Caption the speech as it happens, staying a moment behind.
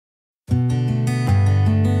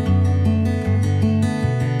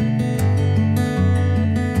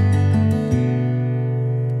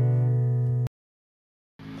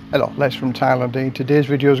Hello, Les from Thailand here. Today's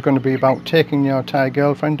video is going to be about taking your Thai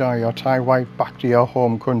girlfriend or your Thai wife back to your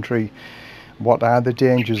home country. What are the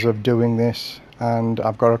dangers of doing this? And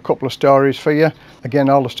I've got a couple of stories for you. Again,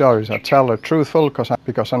 all the stories I tell are truthful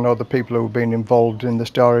because I know the people who have been involved in the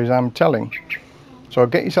stories I'm telling. So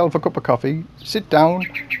get yourself a cup of coffee, sit down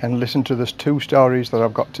and listen to these two stories that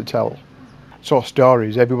I've got to tell. So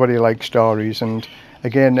stories, everybody likes stories, and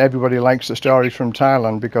again, everybody likes the stories from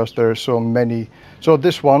Thailand because there are so many. So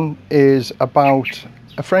this one is about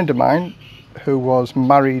a friend of mine who was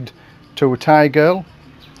married to a Thai girl,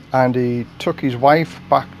 and he took his wife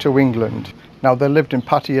back to England. Now they lived in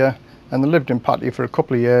Pattaya, and they lived in Pattaya for a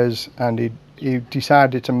couple of years, and he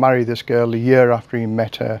decided to marry this girl a year after he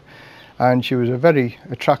met her. And she was a very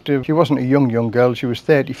attractive, she wasn't a young girl, she was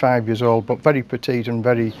 35 years old, but very petite and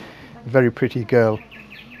very pretty girl.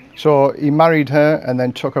 So he married her and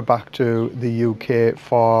then took her back to the UK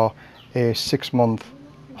for a 6-month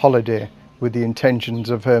holiday with the intentions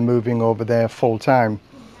of her moving over there full time.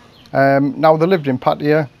 Now they lived in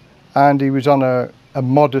Pattaya, and he was on a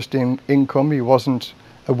modest income. He wasn't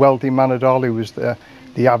a wealthy man at all. He was the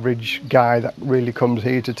average guy that really comes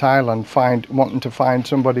here to Thailand wanting to find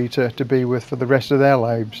somebody to be with for the rest of their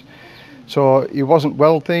lives. So he wasn't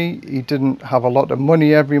wealthy, he didn't have a lot of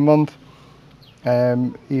money every month.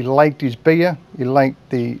 He liked his beer, he liked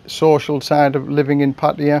the social side of living in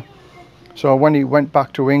Pattaya. So when he went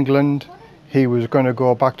back to England, he was going to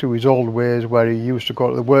go back to his old ways, where he used to go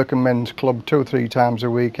to the working men's club 2 or 3 times a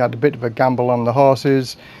week, had a bit of a gamble on the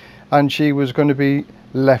horses, and she was going to be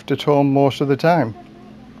left at home most of the time.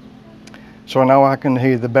 So now I can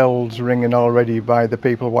hear the bells ringing already by the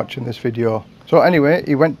people watching this video. So anyway,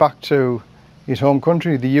 he went back to his home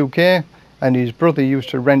country, the UK, and his brother used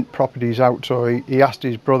to rent properties out, so he asked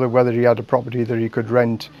his brother whether he had a property that he could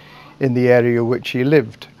rent in the area which he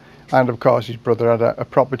lived. And of course his brother had a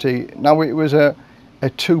property. Now it was a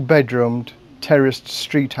 2-bedroomed terraced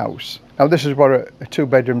street house. Now this is what a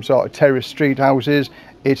 2-bedroom sort of terraced street house is.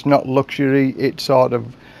 It's not luxury, it's sort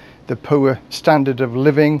of the poor standard of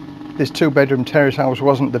living. This 2-bedroom terrace house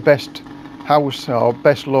wasn't the best house or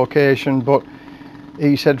best location, but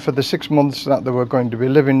he said for the 6 months that they were going to be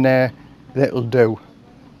living there, that'll do.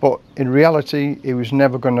 But in reality, he was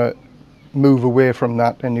never going to move away from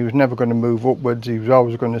that, and he was never going to move upwards. He was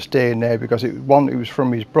always going to stay in there because it was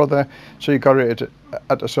from his brother, so he got it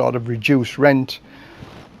at a sort of reduced rent.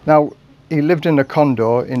 Now he lived in a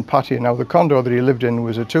condo in Pattaya. Now the condo that he lived in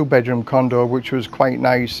was a 2-bedroom condo, which was quite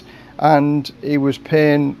nice, and he was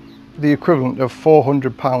paying the equivalent of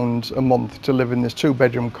 £400 a month to live in this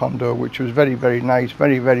 2-bedroom condo, which was very nice,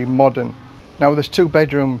 very modern. Now this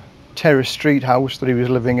 2-bedroom terrace street house that he was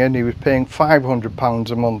living in, he was paying £500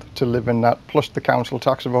 a month to live in that, plus the council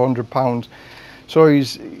tax of £100. So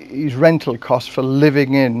his rental cost for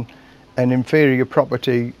living in an inferior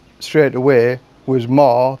property straight away was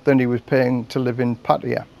more than he was paying to live in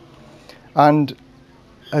Pattaya. And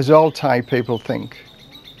as all Thai people think,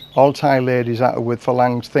 all Thai ladies that are with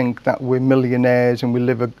phalanx think that we're millionaires and we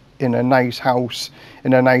live in a nice house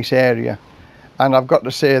in a nice area. And I've got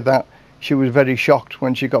to say that she was very shocked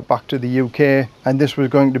when she got back to the UK, and this was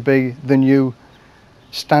going to be the new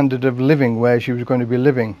standard of living where she was going to be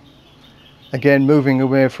living. Again, moving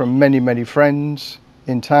away from many friends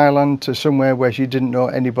in Thailand to somewhere where she didn't know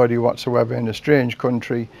anybody whatsoever, in a strange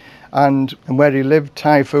country. And where he lived,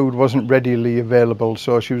 Thai food wasn't readily available,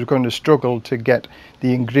 so she was going to struggle to get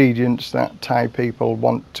the ingredients that Thai people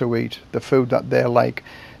want to eat, the food that they like.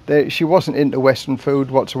 She wasn't into Western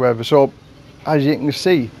food whatsoever, so as you can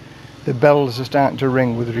see, the bells are starting to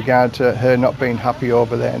ring with regard to her not being happy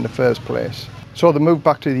over there in the first place. So they moved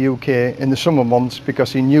back to the UK in the summer months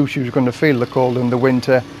because he knew she was going to feel the cold in the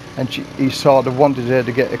winter, and he sort of wanted her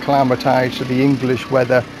to get acclimatised to the English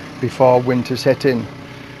weather before winter set in.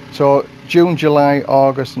 So June, July,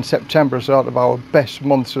 August and September are sort of our best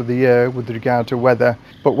months of the year with regard to weather.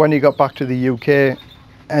 But when he got back to the UK,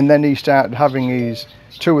 and then he started having his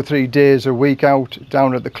 2 or 3 days a week out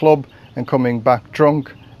down at the club and coming back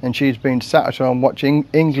drunk, and she's been sat at home watching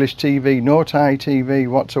English TV, no Thai TV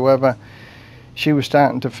whatsoever, she was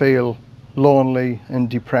starting to feel lonely and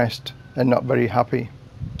depressed and not very happy.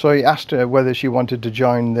 So he asked her whether she wanted to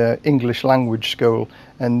join the English language school,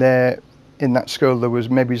 and in that school there was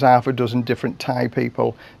maybe half a dozen different Thai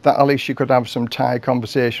people that at least she could have some Thai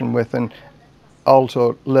conversation with and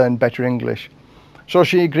also learn better English. So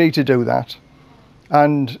she agreed to do that,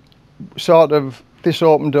 and sort of this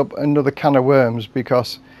opened up another can of worms,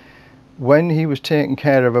 because when he was taking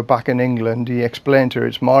care of her back in England, he explained to her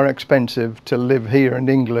it's more expensive to live here in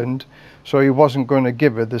England, so he wasn't going to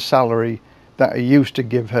give her the salary that he used to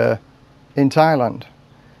give her in Thailand.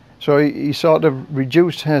 So he sort of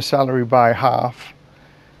reduced her salary by half.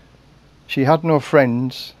 She had no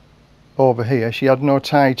friends over here. She had no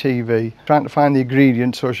Thai TV. Trying to find the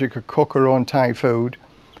ingredients so she could cook her own Thai food.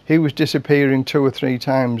 He was disappearing 2 or 3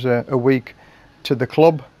 times a week to the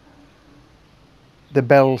club. The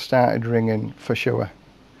bell started ringing for sure.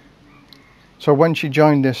 So when she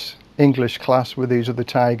joined this English class with these other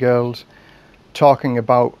Thai girls, talking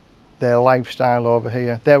about their lifestyle over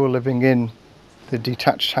here, they were living in the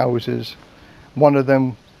detached houses. One of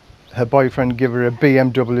them, her boyfriend gave her a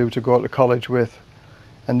BMW to go to college with,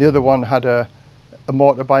 and the other one had a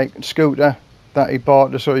motorbike and scooter that he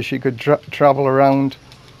bought her so she could travel around,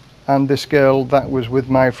 and this girl that was with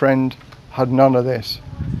my friend had none of this.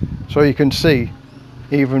 So you can see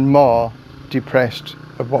even more depressed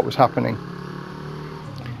of what was happening.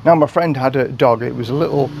 Now my friend had a dog. It was a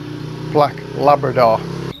little black Labrador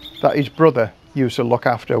that his brother used to look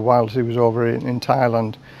after whilst he was over in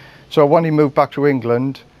Thailand. So when he moved back to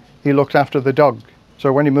England, he looked after the dog.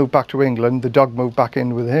 So when he moved back to England, the dog moved back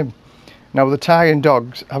in with him. Now the Thai and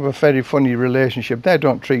dogs have a very funny relationship. They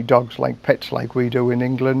don't treat dogs like pets like we do in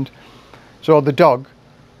England. So the dog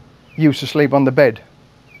used to sleep on the bed.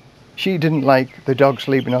 She didn't like the dog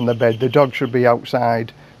sleeping on the bed. The dog should be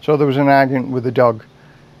outside. So there was an argument with the dog.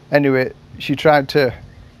 Anyway, she tried to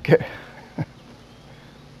get...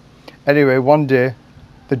 Anyway, one day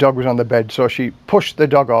the dog was on the bed, so she pushed the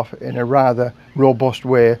dog off in a rather robust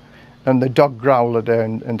way, and the dog growled at her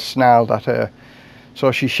and snarled at her.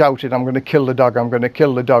 So she shouted, "I'm going to kill the dog, I'm going to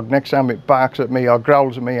kill the dog. Next time it barks at me or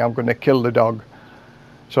growls at me, I'm going to kill the dog."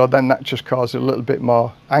 So then that just caused a little bit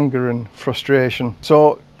more anger and frustration.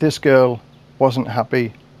 So this girl wasn't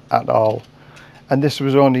happy at all. And this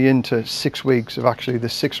was only into 6 weeks of actually the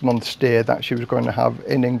 6-month stay that she was going to have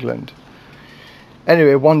in England.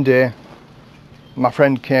 Anyway, one day my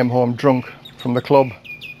friend came home drunk from the club,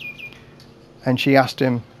 and she asked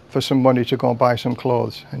him for some money to go and buy some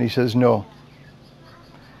clothes, and he says no.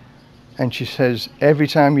 And she says, every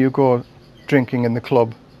time you go drinking in the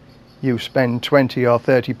club, you spend 20 or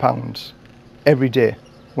 30 pounds every day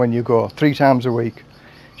when you go, 3 times a week.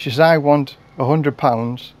 She says, I want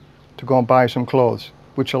 £100 to go and buy some clothes,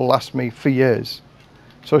 which will last me for years.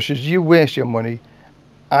 So she says, you waste your money.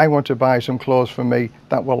 I want to buy some clothes for me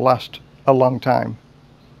that will last a long time.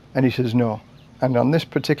 And he says no. And on this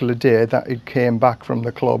particular day that it came back from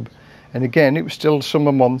the club, and again it was still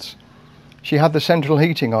summer months, she had the central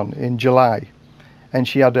heating on in July, and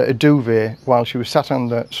she had a duvet while she was sat on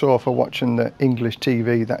the sofa watching the English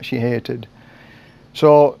TV that she hated.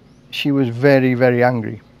 So she was very, very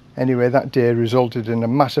angry. Anyway, that day resulted in a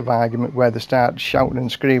massive argument where they started shouting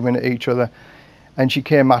and screaming at each other, and she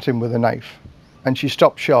came at him with a knife. And she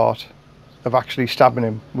stopped short of actually stabbing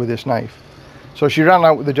him with this knife. So she ran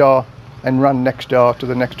out the door and ran next door to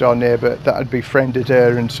the next door neighbour that had befriended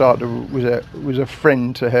her and sort of was a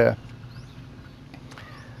friend to her.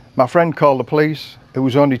 My friend called the police. It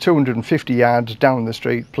was only 250 yards down the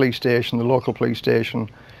street, police station, the local police station,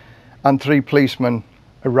 and 3 policemen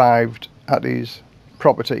arrived at his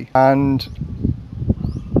property. And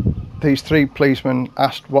these 3 policemen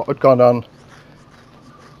asked what had gone on.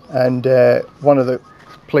 And one of the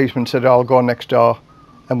policemen said, I'll go next door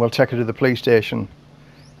and we'll take her to the police station.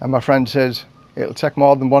 And my friend says, it'll take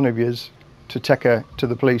more than one of yous to take her to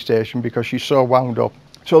the police station because she's so wound up.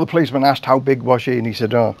 So the policeman asked how big was she, and he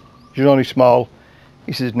said, oh, she's only small.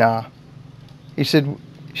 He says, nah. He said,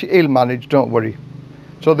 he'll manage, don't worry.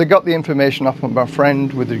 So they got the information off of my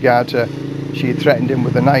friend with regard to she had threatened him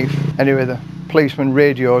with a knife. Anyway, the policeman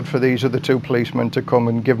radioed for these other 2 policemen to come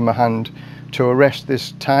and give him a hand to arrest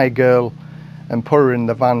this Thai girl and put her in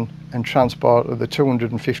the van and transport her the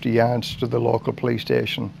 250 yards to the local police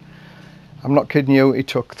station. I'm not kidding you, it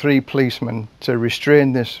took 3 policemen to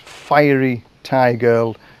restrain this fiery Thai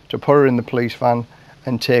girl, to put her in the police van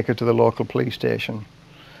and take her to the local police station.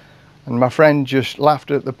 And my friend just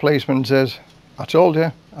laughed at the policeman and says, I told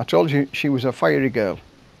you she was a fiery girl.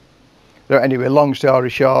 So anyway, long story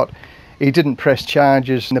short, he didn't press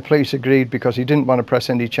charges, and the police agreed because he didn't want to press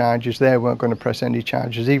any charges. They weren't going to press any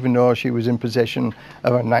charges, even though she was in possession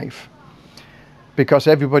of a knife. Because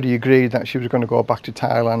everybody agreed that she was going to go back to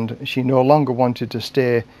Thailand. She no longer wanted to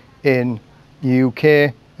stay in the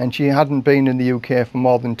UK, and she hadn't been in the UK for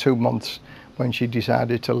more than 2 months when she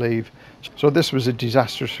decided to leave. So this was a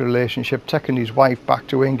disastrous relationship, taking his wife back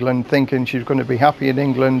to England, thinking she was going to be happy in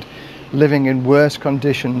England, living in worse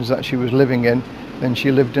conditions that she was living in than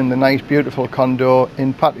she lived in the nice beautiful condo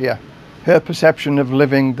in Pattaya. Her perception of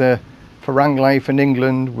living the Farang life in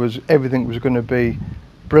England was everything was going to be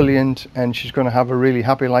brilliant and she's going to have a really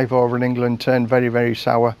happy life over in England turned very, very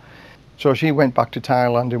sour. So she went back to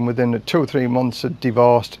Thailand, and within 2 or 3 months had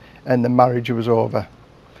divorced and the marriage was over.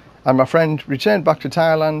 And my friend returned back to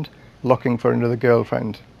Thailand looking for another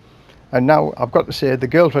girlfriend. And now I've got to say, the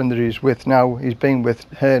girlfriend that he's with now, he's been with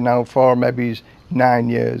her now for maybe 9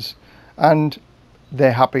 years. And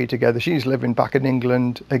they're happy together. She's living back in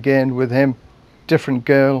England again with him. Different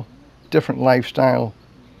girl, different lifestyle,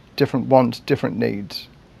 different wants, different needs.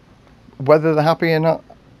 Whether they're happy or not,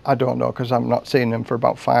 I don't know, because I've not seen them for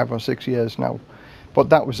about 5 or 6 years now. But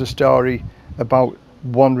that was a story about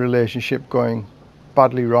one relationship going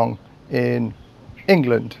badly wrong in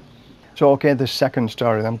England. So okay, the second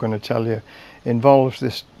story that I'm going to tell you involves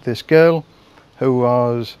this girl who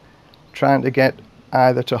was trying to get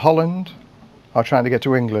either to Holland or trying to get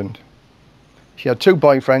to England. She had 2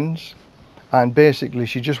 boyfriends, and basically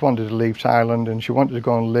she just wanted to leave Thailand and she wanted to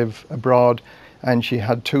go and live abroad, and she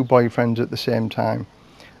had 2 boyfriends at the same time.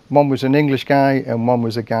 One was an English guy and one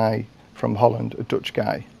was a guy from Holland, a Dutch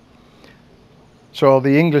guy. So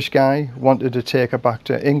the English guy wanted to take her back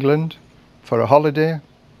to England for a holiday,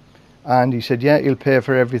 and he said, yeah, he'll pay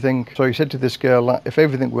for everything. So he said to this girl that if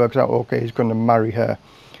everything works out okay, he's going to marry her.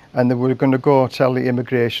 And they were going to go tell the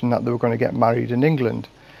immigration that they were going to get married in England.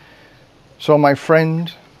 So my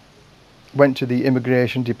friend went to the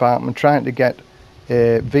immigration department trying to get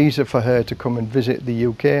a visa for her to come and visit the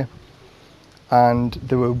UK. And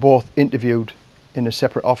they were both interviewed in a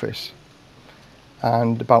separate office.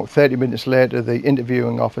 And about 30 minutes later, the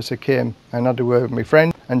interviewing officer came and had a word with my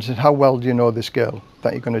friend and said, how well do you know this girl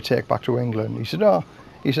that you're going to take back to England? He said, oh,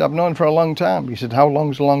 he said, I've known her for a long time. He said, how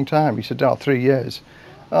long's a long time? He said, oh, 3 years.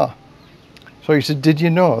 Oh. So he said, did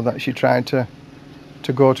you know that she tried to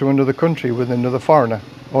go to another country with another foreigner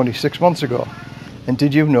only 6 months ago? And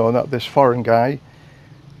did you know that this foreign guy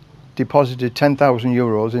deposited 10,000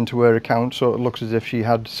 euros into her account, so it looks as if she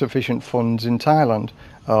had sufficient funds in Thailand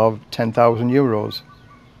of 10,000 euros?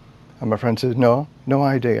 And my friend said, no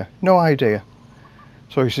idea, no idea.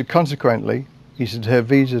 So he said, consequently, he said, her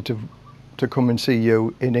visa to come and see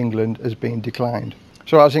you in England has been declined.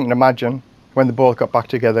 So as you can imagine, when they both got back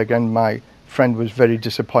together again, my friend was very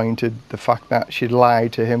disappointed, the fact that she'd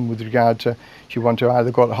lied to him with regard to she wanted to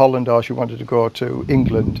either go to Holland or she wanted to go to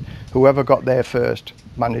England. Whoever got there first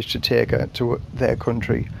managed to take her to their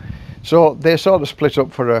country. So they sort of split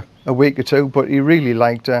up for a week or two, but he really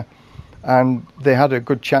liked her, and they had a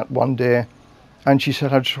good chat one day, and she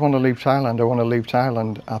said, I just want to leave Thailand, I want to leave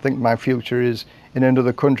Thailand. I think my future is in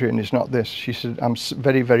another country and it's not this. She said, I'm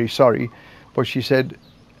very, very sorry, but she said,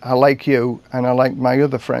 I like you and I like my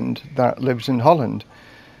other friend that lives in Holland.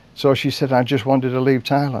 So she said, I just wanted to leave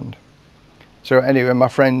Thailand. So anyway, my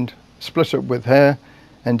friend split up with her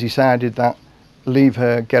and decided that leave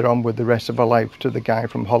her, get on with the rest of her life to the guy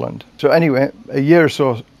from Holland. So anyway, a year or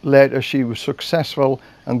so later, she was successful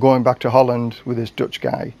and going back to Holland with this Dutch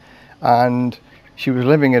guy. And she was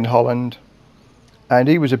living in Holland, and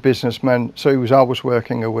he was a businessman, so he was always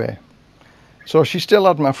working away. So she still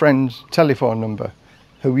had my friend's telephone number,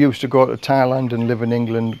 who used to go to Thailand and live in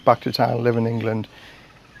England, back to Thailand, live in England.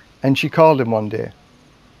 And she called him one day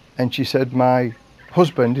and she said, my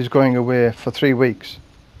husband is going away for 3 weeks.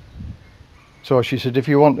 So she said, if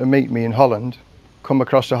you want to meet me in Holland, come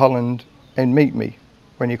across to Holland and meet me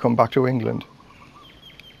when you come back to England.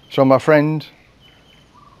 So my friend,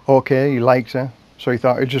 okay, he liked her, so he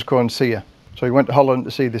thought he'd just go and see her. So he went to Holland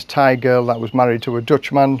to see this Thai girl that was married to a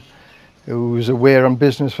Dutchman who was away on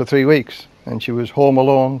business for 3 weeks, and she was home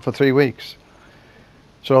alone for 3 weeks.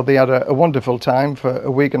 So they had a wonderful time for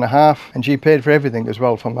a week and a half, and she paid for everything as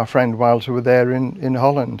well for my friend whilst we were there in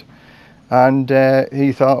Holland. And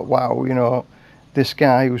he thought, wow, you know, this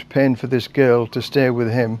guy who's paying for this girl to stay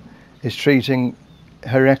with him is treating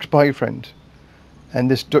her ex-boyfriend,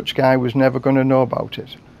 and this Dutch guy was never going to know about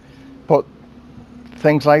it. But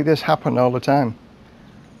things like this happen all the time.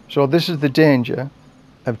 So this is the danger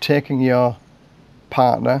of taking your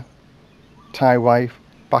partner, Thai wife,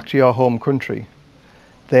 back to your home country.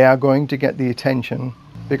 They are going to get the attention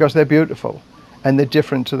because they're beautiful and they're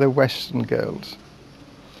different to the Western girls.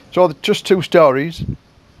 So just 2 stories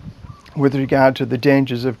with regard to the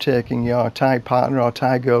dangers of taking your Thai partner or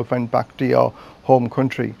Thai girlfriend back to your home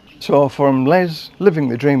country. So from Les, living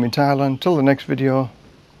the dream in Thailand, till the next video,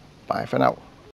 bye for now.